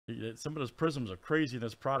Some of those prisms are crazy in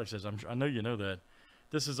this product. Says I know you know that.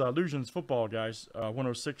 This is Illusions football, guys.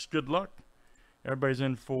 106. Good luck. Everybody's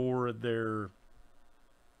in for their.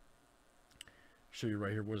 Show you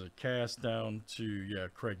right here. Was it cast down to? Yeah,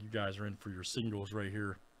 Craig. You guys are in for your singles right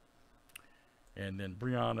here. And then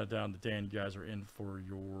Brianna down to Dan. You guys are in for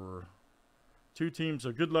your 2 teams.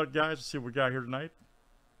 So good luck, guys. Let's see what we got here tonight.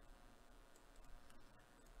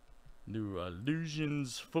 New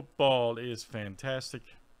Illusions football is fantastic.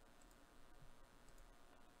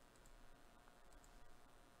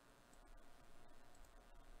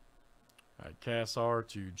 All right, Cass R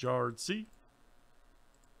to Jard C.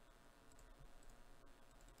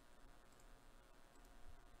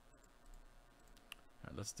 All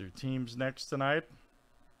right, let's do teams next tonight.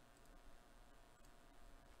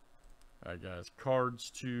 All right, guys. Cards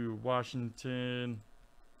to Washington.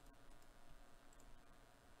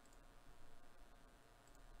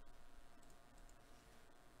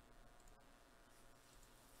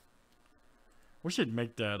 We should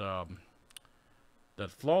make that that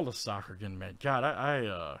flawless soccer again, man. God,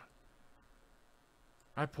 I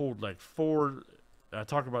pulled like 4. I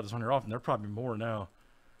talk about this on here often. There are probably more now,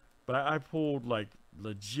 but I pulled like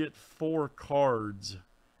legit 4 cards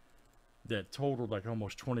that totaled like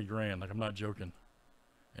almost 20 grand. Like, I'm not joking.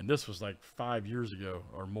 And this was like 5 years ago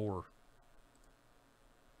or more.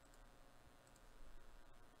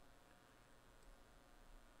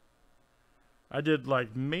 I did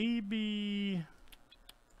like maybe,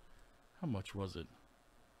 how much was it?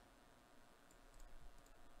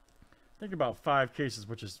 I think about 5 cases,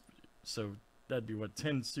 which is, so that'd be what,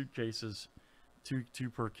 10 suitcases, two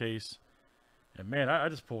per case. And man, I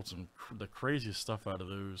just pulled the craziest stuff out of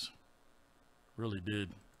those. Really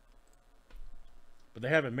did. But they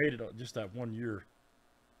haven't made it just that 1 year.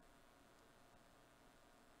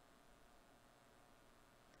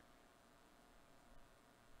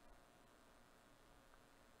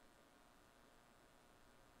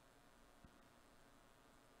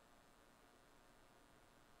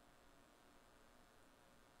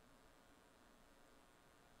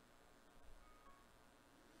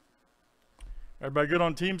 Everybody good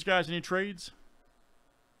on teams, guys? Any trades?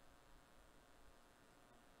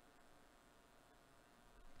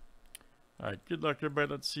 All right, good luck, everybody.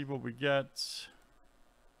 Let's see what we got.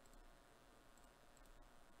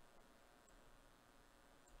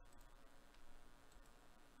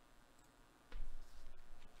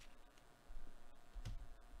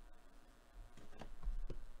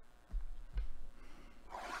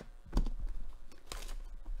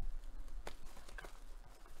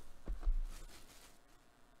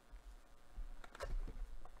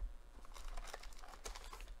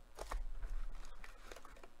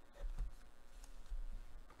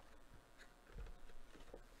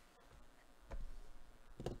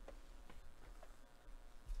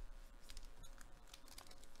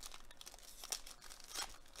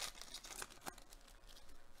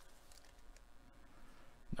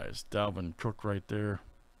 Nice Dalvin Cook right there.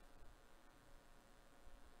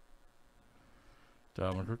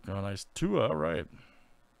 Dalvin Cook, oh, nice Tua, all right.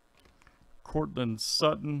 Cortland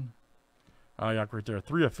Sutton. Yeah, right there,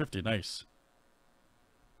 3 of 50, nice.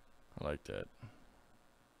 I like that.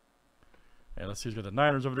 And let's see who's got the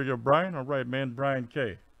Niners over there. Go Brian, all right, man, Brian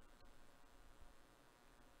K.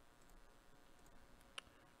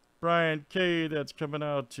 Brian K, that's coming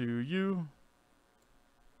out to you.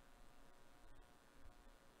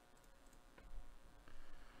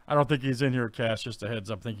 I don't think he's in here, Cash. Just a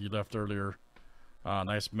heads up. I think he left earlier.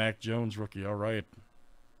 Nice Mac Jones rookie. All right.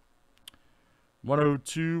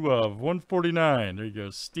 102 of 149. There you go,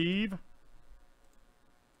 Steve.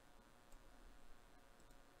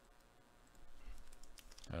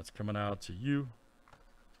 That's coming out to you.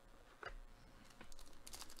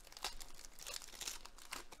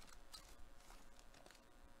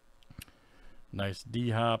 Nice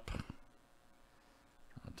D-Hop.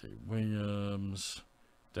 Dante Williams.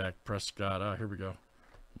 Dak Prescott. Here we go.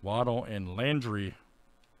 Waddle and Landry.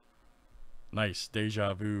 Nice.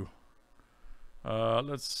 Deja vu.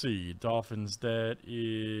 Let's see. Dolphins. That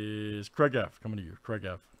is Craig F. Coming to you. Craig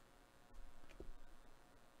F.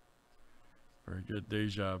 Very good.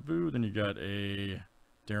 Deja vu. Then you got a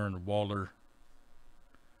Darren Waller.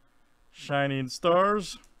 Shining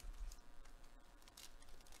Stars.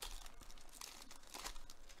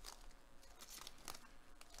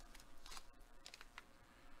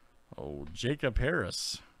 Oh, Jacob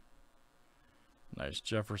Harris. Nice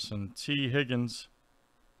Jefferson T. Higgins.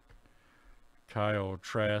 Kyle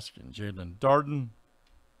Trask and Jalen Darden.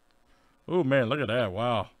 Oh, man, look at that.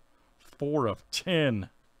 Wow. 4 of 10.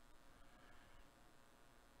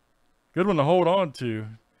 Good one to hold on to.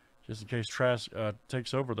 Just in case Trask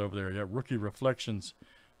takes over there. Yeah, rookie reflections.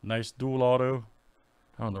 Nice dual auto.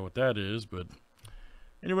 I don't know what that is, but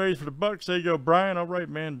anyways, for the Bucks, there you go, Brian. All right,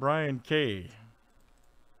 man. Brian K.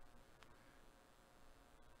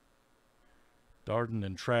 Darden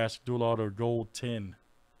and Trask dual auto gold 10.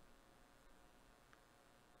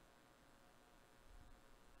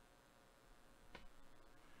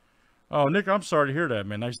 Oh, Nick, I'm sorry to hear that,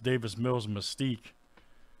 man. Nice Davis Mills Mystique.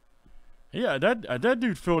 Yeah, that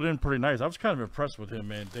dude filled in pretty nice. I was kind of impressed with him,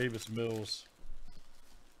 man. Davis Mills.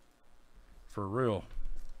 For real.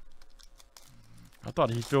 I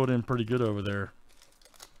thought he filled in pretty good over there.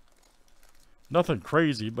 Nothing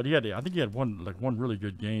crazy, but I think he had one really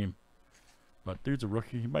good game. But dude's a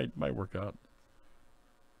rookie. He might work out.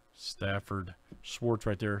 Stafford. Schwartz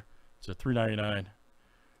right there. It's a $3.99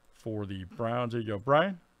 for the Browns. There you go,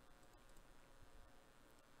 Brian.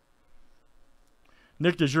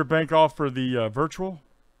 Nick, does your bank offer the virtual?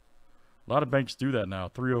 A lot of banks do that now.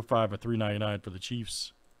 $305 at $3.99 for the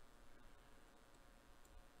Chiefs.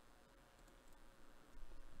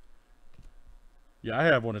 Yeah, I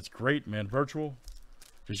have one. It's great, man. Virtual.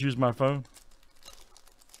 Just use my phone.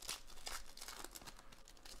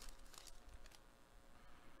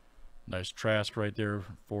 Nice Trask right there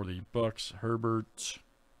for the Bucks. Herbert.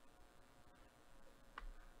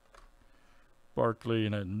 Barkley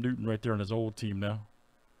and Newton right there on his old team now.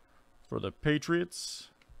 For the Patriots.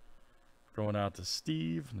 Going out to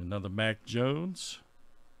Steve. And another Mac Jones.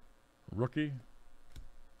 Rookie.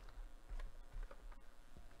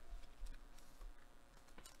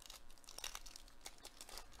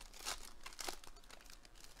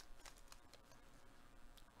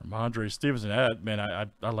 Ramondre Stevenson, man,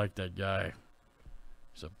 I like that guy.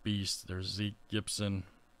 He's a beast. There's Zeke Gibson.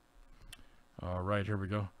 All right, here we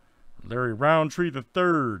go. Larry Roundtree the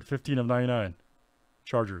third, 15 of 99.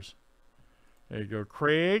 Chargers. There you go,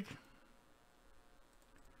 Craig.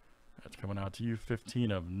 That's coming out to you,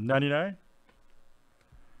 15 of 99.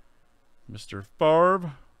 Mr.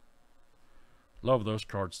 Favre. Love those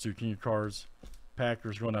cards too. King of cards.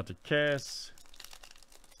 Packers going out to Cass.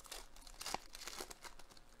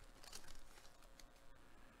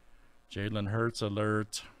 Jalen Hurts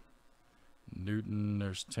alert. Newton,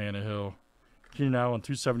 there's Tannehill. Keenan Allen,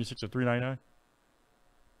 276 of 399.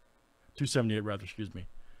 278 rather, excuse me.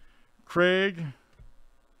 Craig.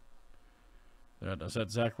 That's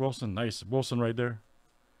that Zach Wilson. Nice. Wilson right there.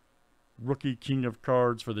 Rookie king of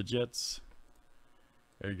cards for the Jets.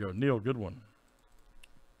 There you go. Neil, good one.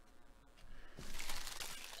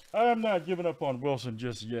 I'm not giving up on Wilson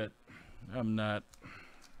just yet. I'm not.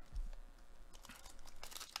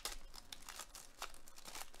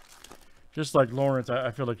 Just like Lawrence,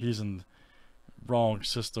 I feel like he's in the wrong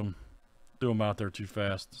system. Threw him out there too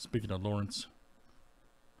fast. Speaking of Lawrence.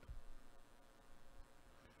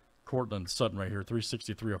 Cortland Sutton right here.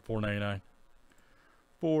 363 of 499.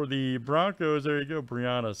 For the Broncos, there you go.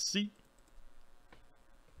 Brianna C.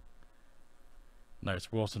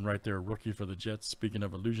 Nice Wilson right there. Rookie for the Jets. Speaking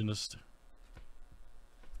of illusionist.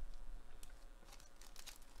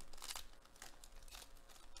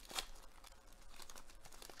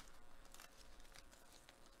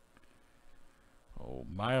 Oh,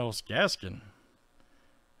 Myles Gaskin.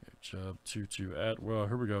 Chubb, Tutu Atwell.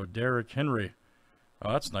 Here we go. Derrick Henry.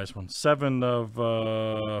 Oh, that's a nice one. 7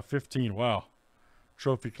 of 15. Wow.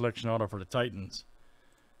 Trophy collection auto for the Titans.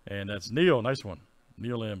 And that's Neil. Nice one.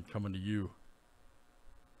 Neil M. coming to you.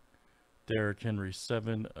 Derrick Henry.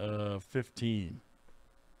 7 of 15.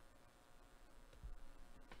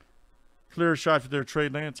 Clear shot for their Trey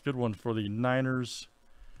Lance. Good one for the Niners.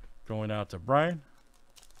 Going out to Brian.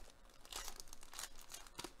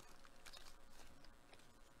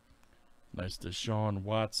 Nice Deshaun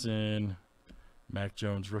Watson. Mac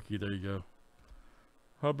Jones rookie. There you go.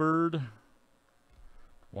 Hubbard.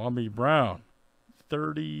 Wambi Brown.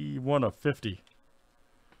 31 of 50.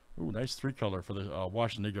 Ooh, nice 3-color for the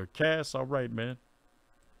Washington. There you go. Cass. All right, man.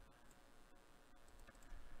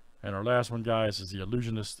 And our last one, guys, is the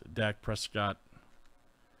illusionist Dak Prescott.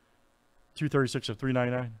 236 of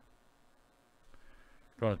 399.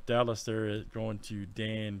 Going to Dallas there. Going to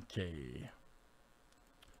Dan K.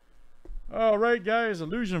 All right, guys.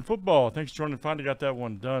 Illusion Football. Thanks for joining. Finally got that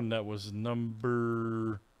one done. That was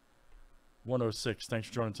number 106. Thanks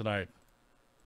for joining tonight.